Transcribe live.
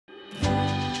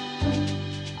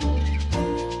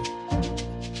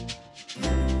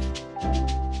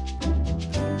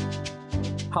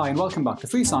Hi and welcome back to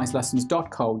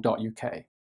freesciencelessons.co.uk.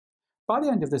 By the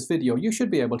end of this video, you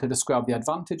should be able to describe the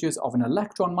advantages of an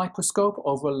electron microscope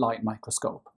over a light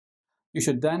microscope. You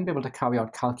should then be able to carry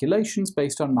out calculations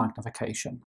based on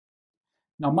magnification.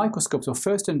 Now, microscopes were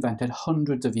first invented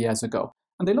hundreds of years ago,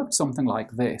 and they looked something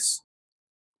like this.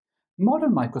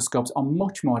 Modern microscopes are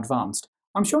much more advanced.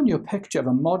 I'm showing you a picture of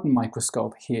a modern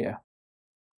microscope here.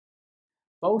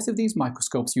 Both of these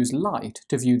microscopes use light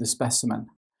to view the specimen.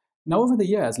 Now, over the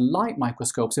years, light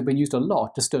microscopes have been used a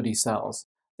lot to study cells.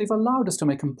 They've allowed us to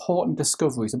make important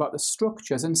discoveries about the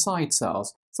structures inside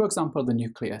cells, for example, the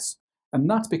nucleus. And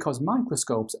that's because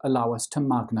microscopes allow us to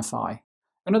magnify.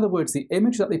 In other words, the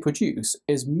image that they produce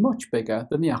is much bigger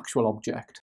than the actual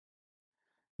object.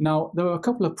 Now, there are a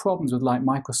couple of problems with light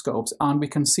microscopes, and we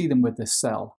can see them with this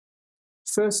cell.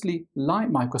 Firstly,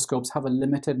 light microscopes have a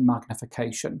limited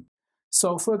magnification.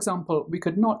 So, for example, we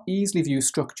could not easily view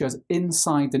structures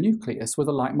inside the nucleus with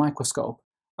a light microscope,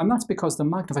 and that's because the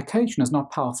magnification is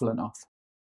not powerful enough.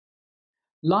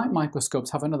 Light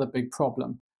microscopes have another big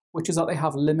problem, which is that they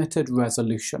have limited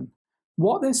resolution.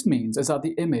 What this means is that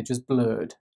the image is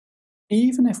blurred.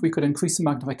 Even if we could increase the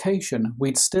magnification,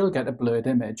 we'd still get a blurred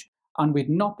image, and we'd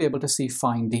not be able to see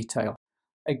fine detail.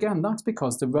 Again, that's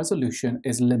because the resolution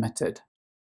is limited.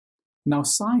 Now,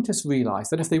 scientists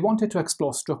realized that if they wanted to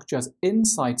explore structures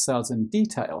inside cells in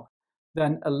detail,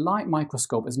 then a light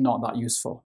microscope is not that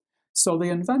useful. So they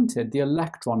invented the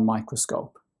electron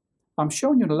microscope. I'm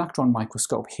showing you an electron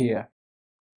microscope here.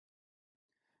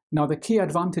 Now, the key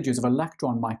advantages of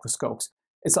electron microscopes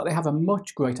is that they have a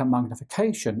much greater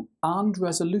magnification and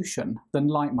resolution than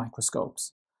light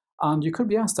microscopes. And you could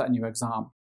be asked that in your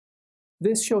exam.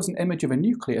 This shows an image of a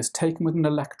nucleus taken with an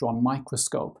electron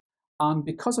microscope. And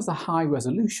because of the high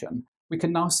resolution, we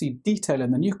can now see detail in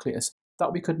the nucleus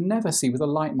that we could never see with a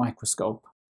light microscope.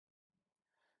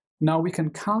 Now we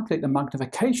can calculate the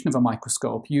magnification of a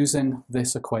microscope using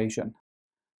this equation.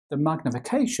 The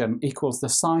magnification equals the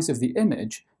size of the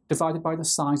image divided by the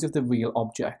size of the real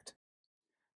object.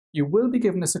 You will be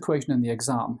given this equation in the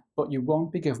exam, but you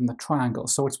won't be given the triangle,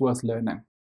 so it's worth learning.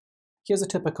 Here's a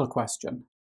typical question.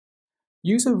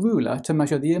 Use a ruler to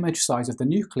measure the image size of the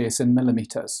nucleus in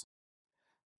millimeters.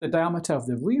 The diameter of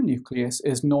the real nucleus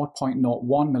is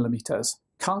 0.01 millimeters.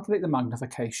 Calculate the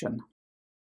magnification.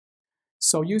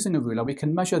 So using a ruler, we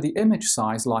can measure the image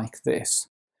size like this.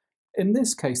 In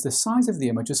this case, the size of the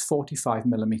image is 45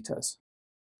 millimeters.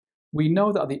 We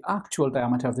know that the actual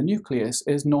diameter of the nucleus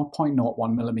is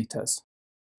 0.01 millimeters.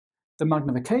 The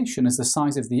magnification is the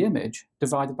size of the image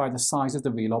divided by the size of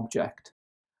the real object.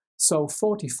 So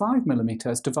 45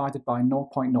 millimeters divided by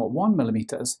 0.01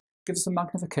 millimeters gives us a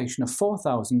magnification of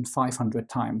 4,500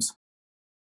 times.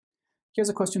 Here's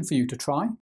a question for you to try.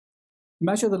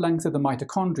 Measure the length of the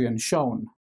mitochondrion shown.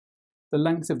 The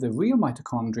length of the real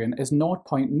mitochondrion is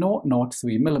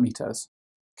 0.003 millimeters.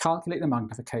 Calculate the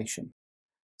magnification.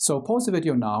 So pause the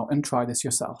video now and try this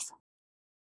yourself.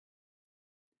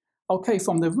 Okay,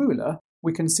 from the ruler,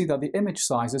 we can see that the image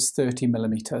size is 30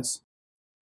 millimeters.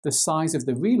 The size of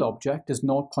the real object is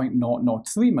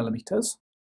 0.003 millimeters.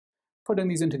 Putting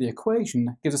these into the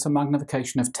equation gives us a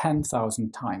magnification of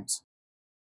 10,000 times.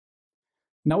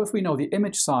 Now, if we know the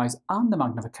image size and the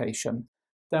magnification,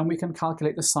 then we can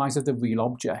calculate the size of the real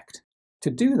object. To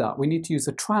do that, we need to use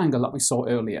the triangle that we saw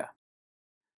earlier.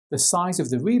 The size of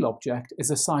the real object is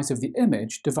the size of the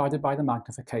image divided by the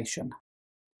magnification.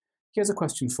 Here's a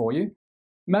question for you.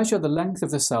 Measure the length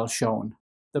of the cell shown.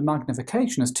 The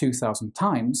magnification is 2,000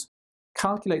 times.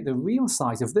 Calculate the real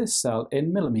size of this cell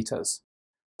in millimeters.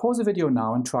 Pause the video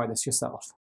now and try this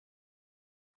yourself.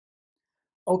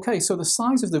 Okay, so the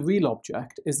size of the real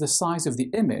object is the size of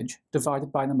the image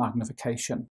divided by the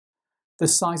magnification. The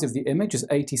size of the image is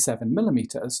 87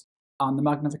 millimeters, and the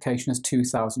magnification is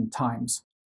 2,000 times.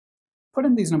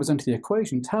 Putting these numbers into the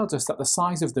equation tells us that the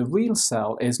size of the real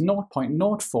cell is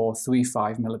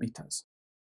 0.0435 millimeters.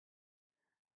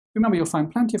 Remember, you'll find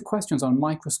plenty of questions on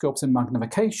microscopes and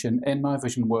magnification in my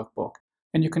revision workbook,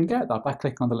 and you can get that by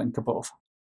clicking on the link above.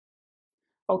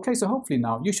 Okay, so hopefully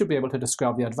now you should be able to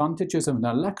describe the advantages of an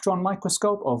electron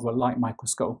microscope over a light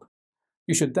microscope.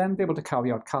 You should then be able to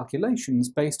carry out calculations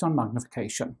based on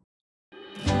magnification.